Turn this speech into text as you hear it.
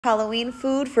Halloween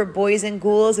food for boys and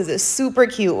ghouls is a super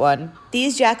cute one.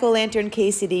 These jack-o'-lantern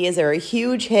quesadillas are a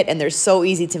huge hit and they're so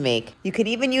easy to make. You can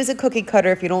even use a cookie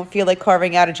cutter if you don't feel like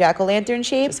carving out a jack-o'-lantern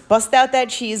shape. Just bust out that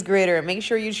cheese grater and make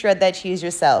sure you shred that cheese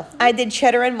yourself. I did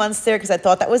cheddar and Munster because I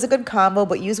thought that was a good combo,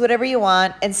 but use whatever you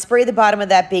want and spray the bottom of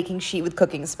that baking sheet with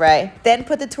cooking spray. Then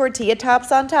put the tortilla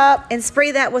tops on top and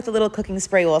spray that with a little cooking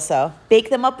spray also.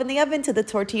 Bake them up in the oven till the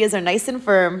tortillas are nice and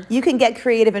firm. You can get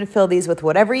creative and fill these with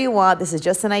whatever you want. This is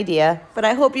just an idea, but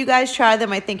I hope you guys try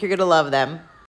them. I think you're gonna love them.